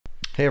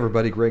Hey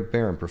everybody, Greg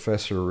Barron,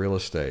 Professor of Real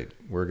Estate.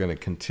 We're going to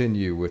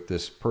continue with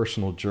this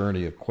personal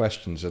journey of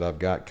questions that I've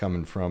got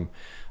coming from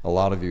a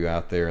lot of you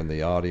out there in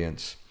the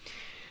audience.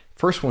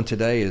 First one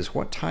today is,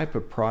 what type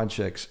of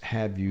projects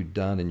have you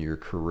done in your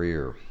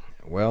career?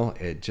 Well,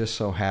 it just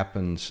so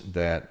happens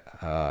that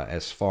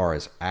as far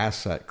as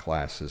asset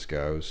classes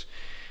goes,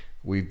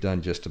 we've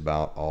done just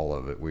about all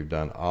of it. We've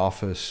done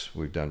office,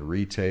 we've done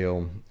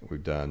retail,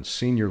 we've done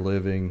senior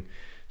living,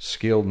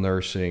 skilled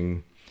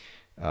nursing,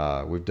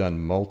 we've done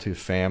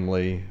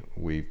multifamily,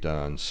 we've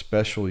done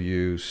special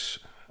use,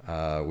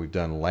 we've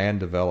done land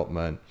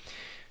development.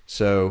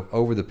 So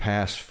over the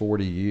past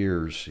 40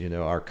 years,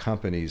 our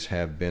companies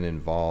have been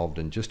involved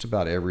in just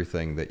about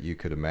everything that you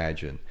could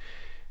imagine.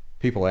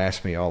 People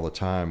ask me all the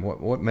time,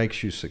 what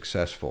makes you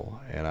successful?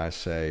 And I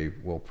say,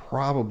 well,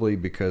 probably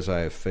because I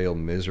have failed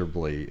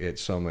miserably at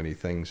so many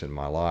things in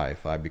my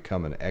life. I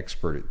become an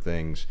expert at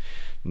things,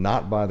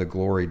 not by the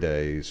glory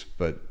days,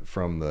 but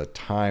from the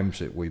times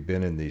that we've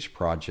been in these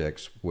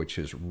projects, which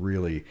has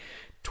really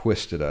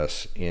twisted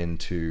us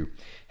into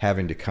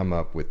having to come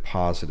up with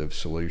positive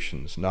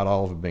solutions. Not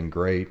all of them have been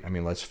great. I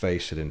mean, let's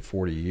face it, in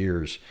 40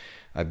 years,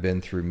 I've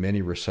been through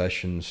many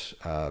recessions,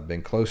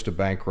 been close to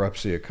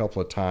bankruptcy a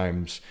couple of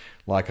times,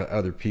 like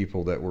other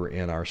people that were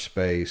in our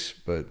space.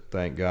 But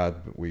thank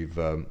God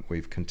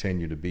we've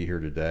continued to be here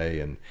today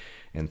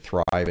and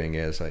thriving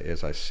as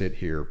I sit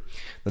here.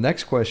 The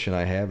next question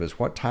I have is,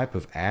 what type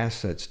of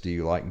assets do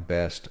you like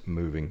best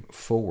moving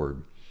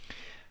forward?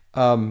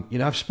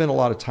 I've spent a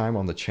lot of time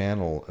on the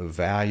channel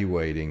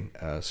evaluating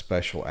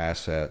special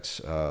assets,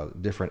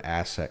 different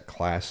asset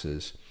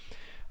classes.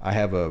 I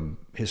have a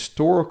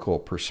historical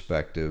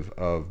perspective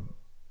of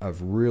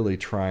really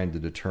trying to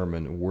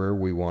determine where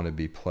we want to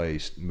be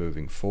placed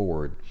moving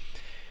forward.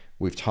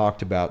 We've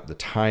talked about the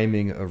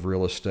timing of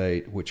real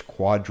estate, which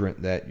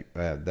quadrant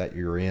that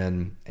you're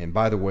in. And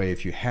by the way,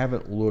 if you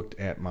haven't looked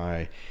at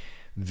my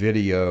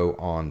video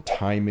on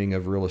timing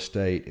of real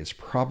estate, it's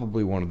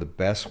probably one of the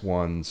best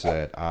ones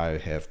that I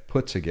have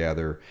put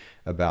together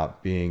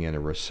about being in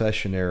a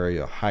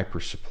recessionary, a hyper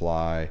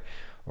supply,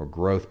 or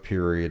growth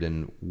period,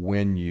 and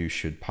when you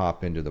should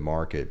pop into the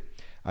market.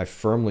 I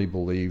firmly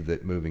believe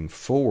that moving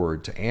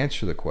forward, to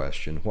answer the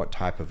question, what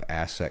type of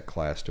asset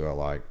class do I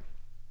like?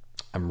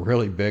 I'm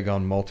really big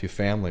on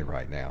multifamily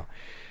right now.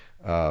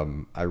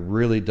 I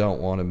really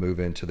don't want to move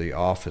into the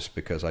office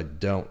because I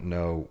don't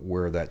know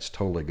where that's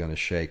totally going to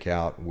shake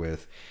out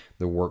with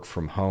the work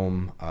from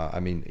home.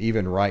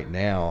 Even right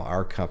now,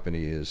 our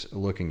company is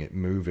looking at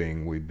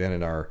moving. We've been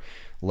in our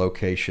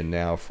location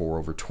now for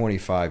over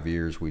 25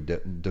 years. We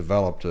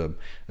developed a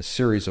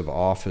series of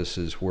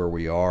offices where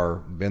we are,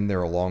 been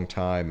there a long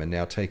time, and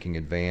now taking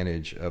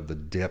advantage of the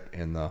dip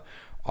in the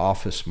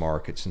office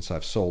market since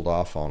I've sold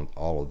off on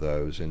all of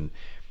those. And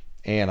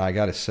I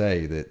got to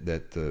say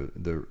that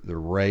the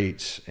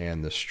rates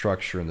and the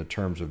structure and the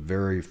terms are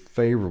very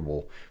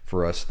favorable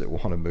for us that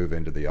want to move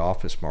into the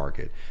office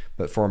market.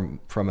 But from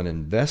an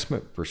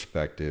investment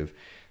perspective,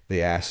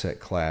 the asset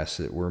class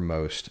that we're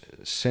most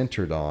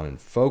centered on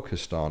and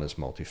focused on is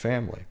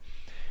multifamily.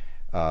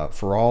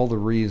 For all the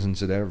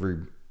reasons that every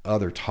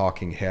other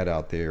talking head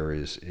out there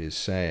is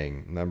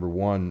saying. Number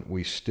one,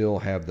 we still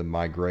have the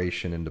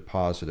migration into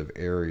positive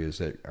areas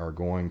that are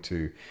going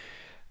to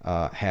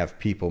have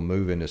people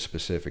move into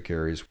specific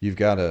areas. You've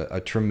got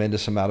a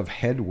tremendous amount of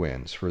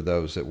headwinds for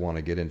those that want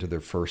to get into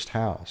their first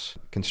house.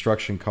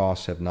 Construction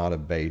costs have not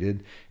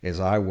abated, as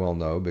I well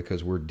know,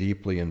 because we're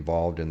deeply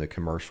involved in the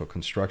commercial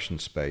construction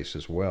space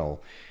as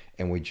well.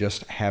 And we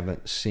just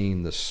haven't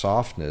seen the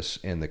softness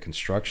in the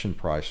construction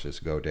prices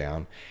go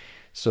down.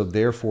 So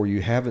therefore,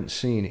 you haven't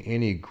seen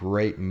any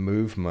great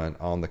movement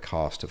on the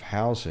cost of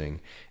housing,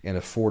 and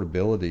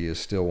affordability is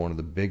still one of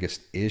the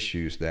biggest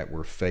issues that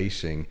we're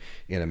facing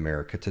in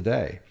America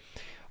today.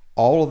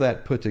 All of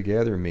that put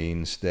together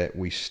means that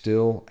we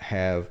still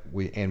have,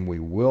 we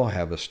will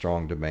have a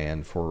strong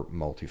demand for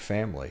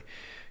multifamily.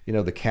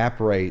 The cap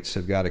rates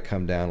have got to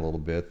come down a little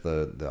bit.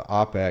 The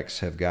OpEx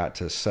have got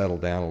to settle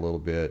down a little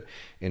bit.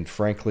 And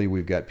frankly,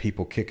 we've got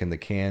people kicking the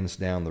cans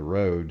down the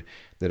road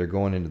that are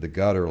going into the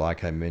gutter,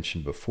 like I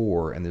mentioned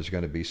before, and there's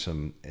going to be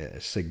some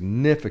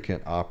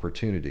significant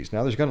opportunities.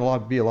 Now, there's going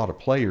to be a lot of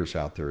players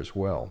out there as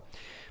well,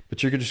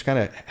 but you're just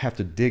going to have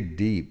to dig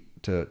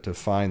deep to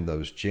find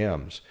those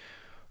gems.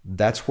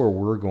 That's where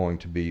we're going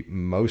to be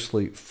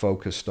mostly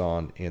focused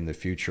on in the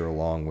future,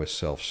 along with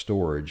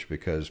self-storage,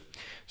 because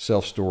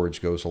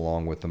self-storage goes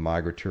along with the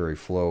migratory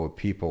flow of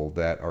people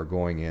that are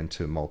going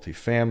into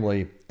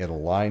multifamily. It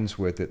aligns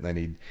with it. They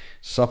need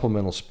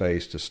supplemental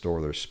space to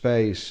store their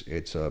space.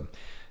 It's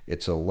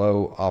a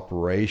low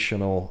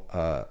operational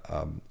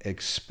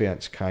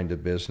expense kind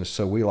of business.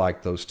 So we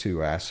like those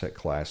two asset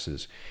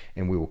classes,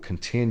 and we will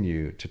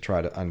continue to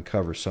try to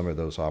uncover some of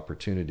those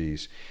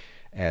opportunities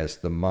as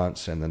the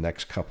months and the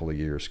next couple of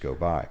years go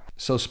by.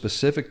 So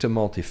specific to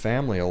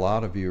multifamily, a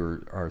lot of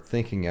you are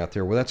thinking out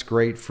there, well, that's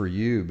great for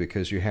you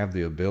because you have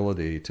the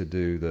ability to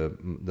do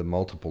the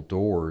multiple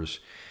doors,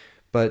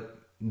 but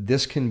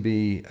this can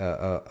be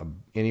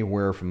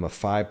anywhere from a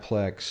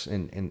fiveplex,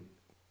 and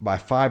by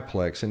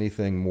fiveplex,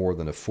 anything more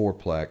than a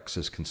fourplex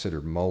is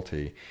considered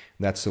multi. And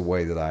that's the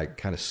way that I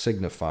kind of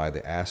signify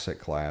the asset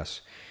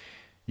class.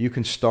 You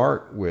can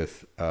start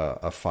with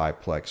a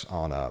fiveplex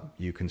on up.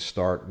 You can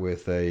start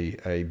with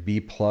a B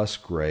plus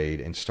grade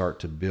and start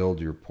to build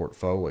your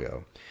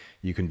portfolio.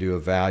 You can do a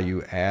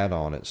value add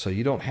on it. So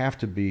you don't have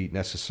to be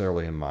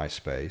necessarily in my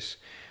space.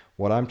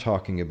 What I'm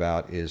talking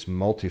about is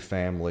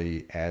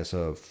multifamily as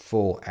a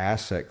full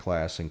asset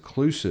class,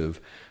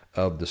 inclusive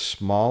of the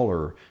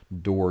smaller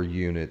door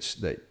units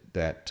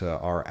that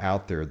are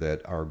out there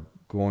that are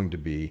going to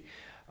be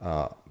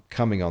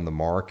coming on the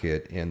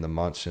market in the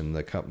months in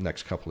the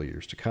next couple of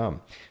years to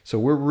come. So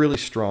we're really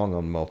strong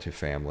on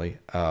multifamily.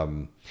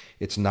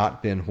 It's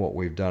not been what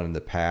we've done in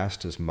the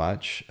past as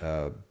much,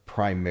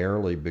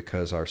 primarily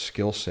because our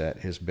skill set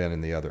has been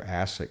in the other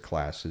asset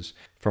classes.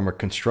 From a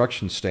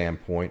construction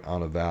standpoint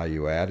on a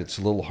value add, it's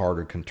a little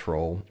harder to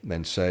control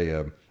than, say,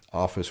 a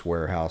office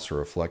warehouse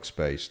or a flex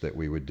space that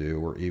we would do,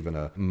 or even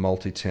a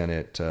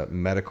multi-tenant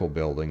medical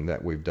building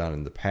that we've done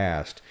in the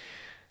past.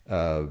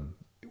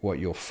 What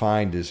you'll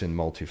find is in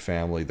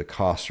multifamily, the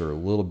costs are a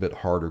little bit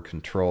harder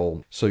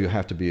control, so you'll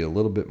have to be a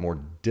little bit more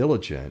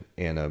diligent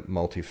in a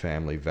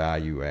multifamily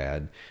value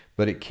add,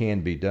 but it can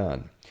be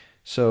done.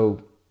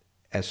 So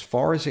as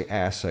far as the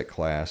asset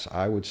class,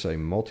 I would say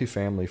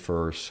multifamily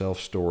first,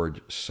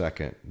 self-storage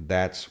second.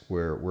 That's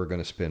where we're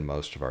going to spend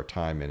most of our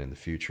time in the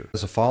future.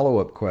 As a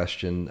follow-up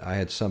question, I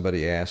had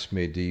somebody ask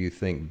me, do you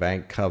think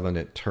bank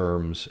covenant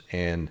terms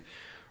and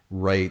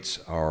rates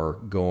are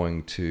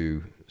going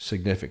to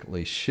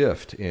significantly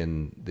shift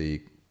in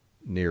the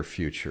near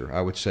future?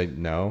 I would say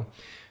no.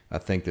 I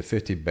think the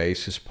 50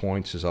 basis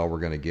points is all we're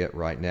going to get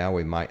right now.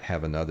 We might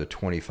have another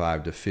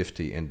 25 to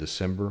 50 in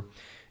December.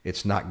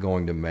 It's not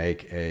going to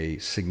make a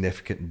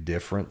significant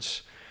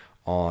difference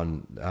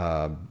on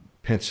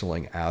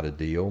penciling out a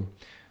deal.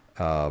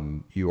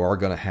 You are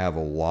going to have a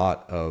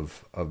lot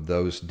of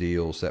those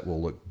deals that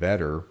will look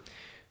better.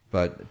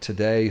 But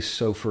today,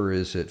 SOFR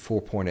is at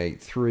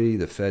 4.83.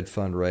 The Fed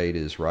fund rate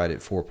is right at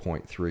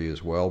 4.3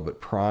 as well. But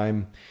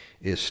prime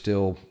is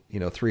still,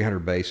 300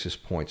 basis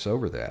points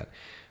over that.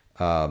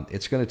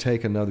 It's going to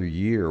take another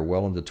year,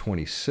 well into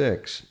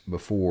 26,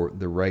 before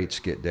the rates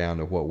get down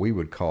to what we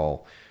would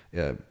call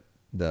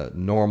the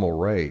normal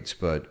rates.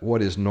 But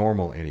what is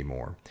normal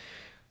anymore?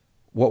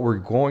 What we're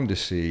going to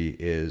see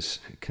is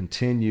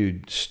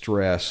continued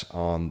stress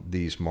on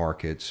these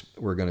markets.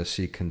 We're going to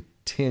see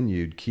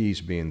continued keys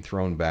being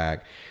thrown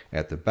back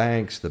at the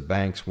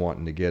banks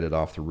wanting to get it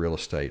off the real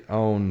estate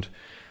owned.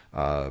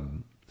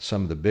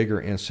 Some of the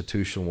bigger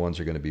institutional ones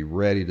are going to be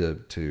ready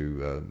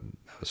to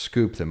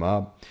scoop them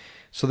up.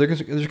 So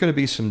there's going to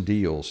be some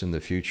deals in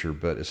the future,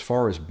 but as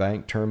far as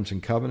bank terms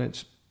and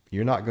covenants,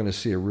 you're not going to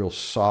see a real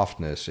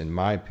softness, in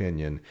my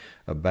opinion,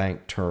 of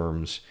bank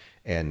terms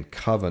and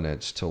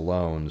covenants to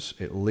loans,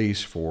 at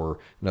least for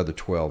another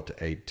 12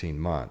 to 18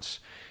 months.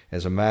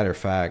 As a matter of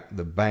fact,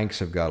 the banks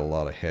have got a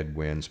lot of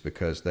headwinds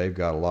because they've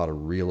got a lot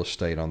of real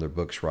estate on their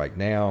books right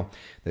now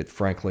that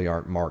frankly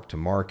aren't marked to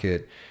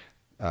market.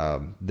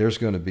 There's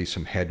going to be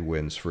some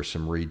headwinds for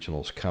some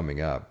regionals coming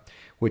up,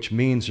 which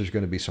means there's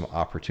going to be some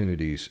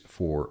opportunities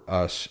for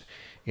us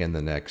in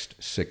the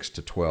next 6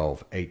 to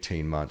 12,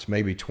 18 months,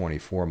 maybe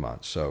 24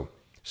 months. So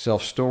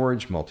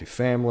self-storage,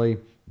 multifamily,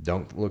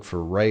 don't look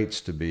for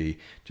rates to be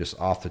just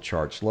off the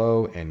charts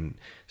low, and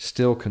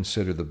still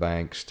consider the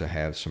banks to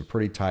have some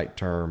pretty tight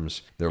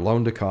terms. Their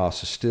loan to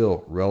cost is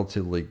still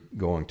relatively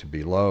going to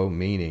be low,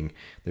 meaning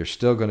they're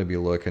still going to be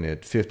looking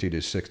at 50 to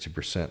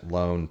 60%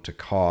 loan to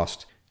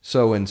cost.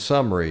 So in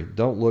summary,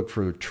 don't look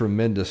for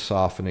tremendous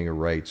softening of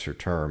rates or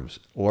terms.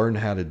 Learn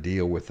how to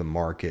deal with the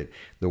market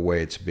the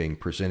way it's being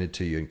presented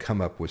to you and come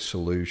up with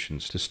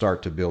solutions to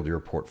start to build your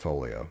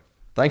portfolio.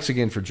 Thanks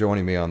again for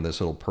joining me on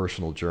this little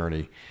personal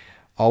journey.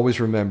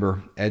 Always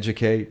remember,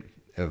 educate,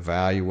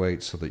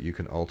 evaluate so that you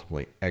can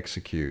ultimately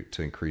execute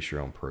to increase your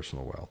own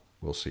personal wealth.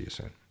 We'll see you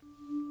soon.